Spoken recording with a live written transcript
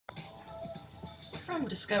From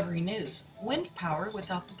Discovery News, Wind Power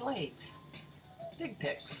Without the Blades. Big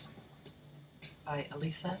Pics by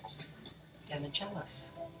Elisa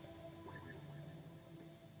Danigelis.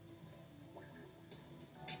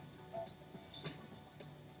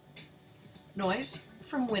 Noise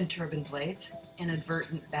from wind turbine blades,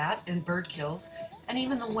 inadvertent bat and bird kills, and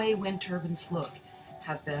even the way wind turbines look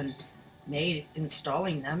have been made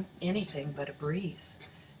installing them anything but a breeze.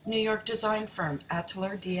 New York design firm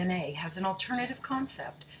ALTERNATOR has an alternative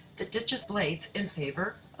concept that ditches blades in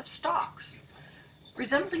favor of stalks.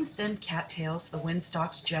 Resembling thin cattails, the wind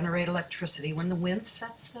stalks generate electricity when the wind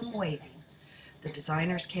sets them waving. The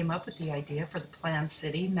designers came up with the idea for the planned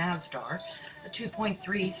city, Masdar, a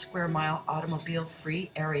 2.3 square mile automobile-free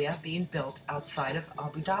area being built outside of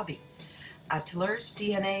Abu Dhabi.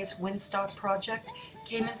 ALTERNATOR's Windstalk project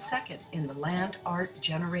came in second in the Land Art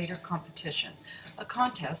Generator Competition, a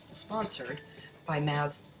contest sponsored by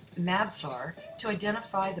Masdar to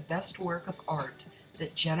identify the best work of art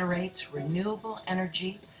that generates renewable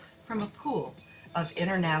energy from a pool of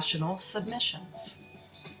international submissions.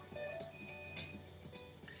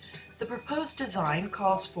 The proposed design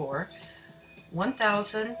calls for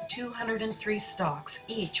 1,203 stalks,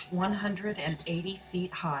 each 180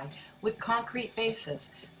 feet high, with concrete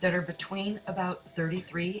bases that are between about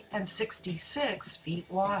 33 and 66 feet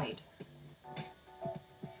wide.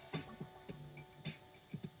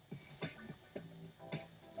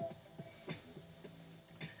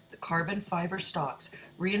 The carbon fiber stalks,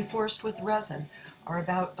 reinforced with resin, are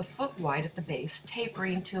about a foot wide at the base,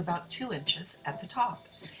 tapering to about 2 inches at the top.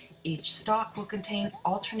 Each stalk will contain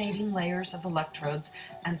alternating layers of electrodes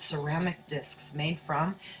and ceramic discs made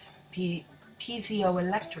from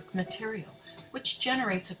piezoelectric material, which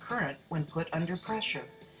generates a current when put under pressure.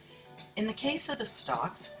 In the case of the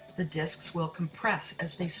stalks, the discs will compress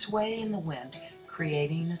as they sway in the wind,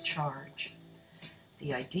 creating a charge.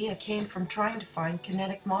 The idea came from trying to find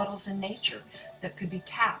kinetic models in nature that could be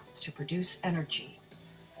tapped to produce energy.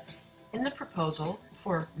 In the proposal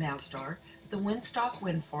for Masdar, the Windstalk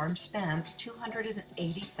wind farm spans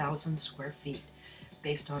 280,000 square feet.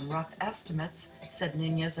 Based on rough estimates, said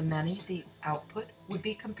Nunez Ameni, the output would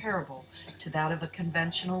be comparable to that of a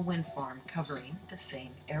conventional wind farm covering the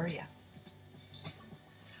same area.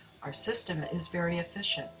 Our system is very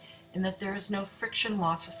efficient in that there is no friction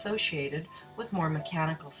loss associated with more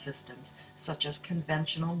mechanical systems, such as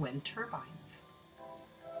conventional wind turbines.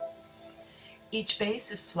 Each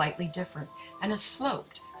base is slightly different and is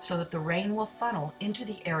sloped so that the rain will funnel into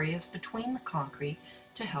the areas between the concrete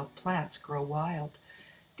to help plants grow wild.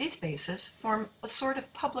 These bases form a sort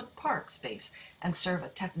of public park space and serve a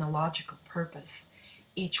technological purpose.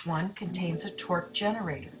 Each one contains a torque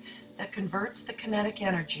generator that converts the kinetic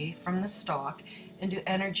energy from the stalk into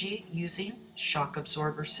energy using shock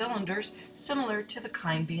absorber cylinders similar to the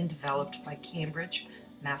kind being developed by Cambridge,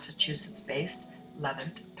 Massachusetts-based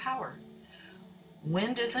Levant Power.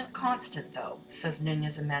 Wind isn't constant, though, says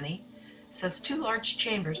Nunez Ameni. Says 2 large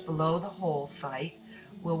chambers below the hole site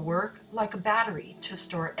will work like a battery to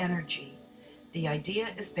store energy. The idea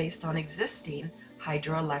is based on existing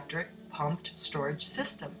hydroelectric pumped storage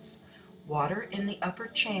systems. Water in the upper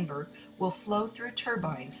chamber will flow through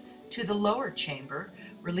turbines to the lower chamber,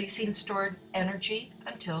 releasing stored energy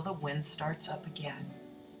until the wind starts up again.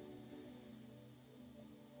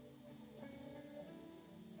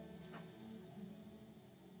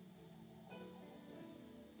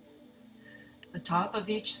 The top of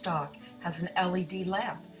each stalk has an LED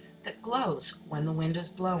lamp that glows when the wind is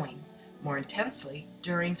blowing, more intensely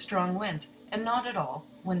during strong winds, and not at all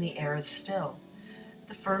when the air is still.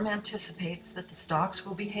 The firm anticipates that the stalks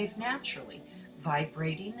will behave naturally,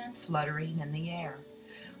 vibrating and fluttering in the air.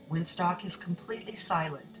 Windstalk is completely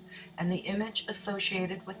silent, and the image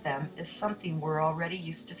associated with them is something we're already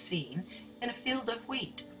used to seeing in a field of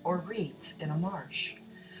wheat or reeds in a marsh.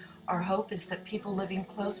 Our hope is that people living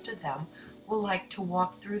close to them will like to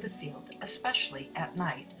walk through the field, especially at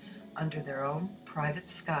night, under their own private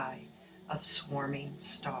sky of swarming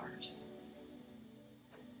stars.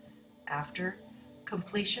 After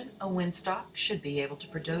completion, a windstalk should be able to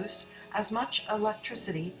produce as much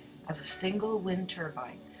electricity as a single wind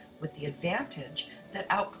turbine, with the advantage that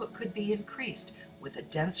output could be increased with a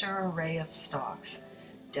denser array of stalks.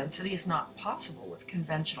 Density is not possible with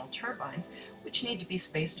conventional turbines, which need to be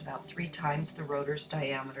spaced about 3 times the rotor's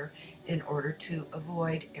diameter in order to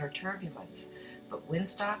avoid air turbulence. But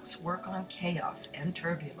windstalks work on chaos and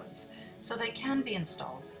turbulence, so they can be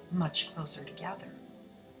installed much closer together.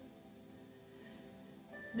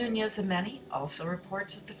 Nunez Ameni also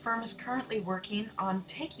reports that the firm is currently working on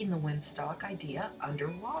taking the windstalk idea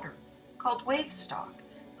underwater, called Wavestock.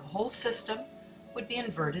 The whole system would be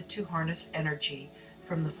inverted to harness energy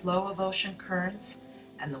from the flow of ocean currents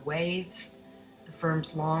and the waves. The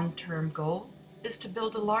firm's long-term goal is to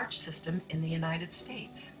build a large system in the United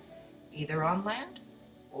States, either on land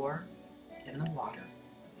or in the water.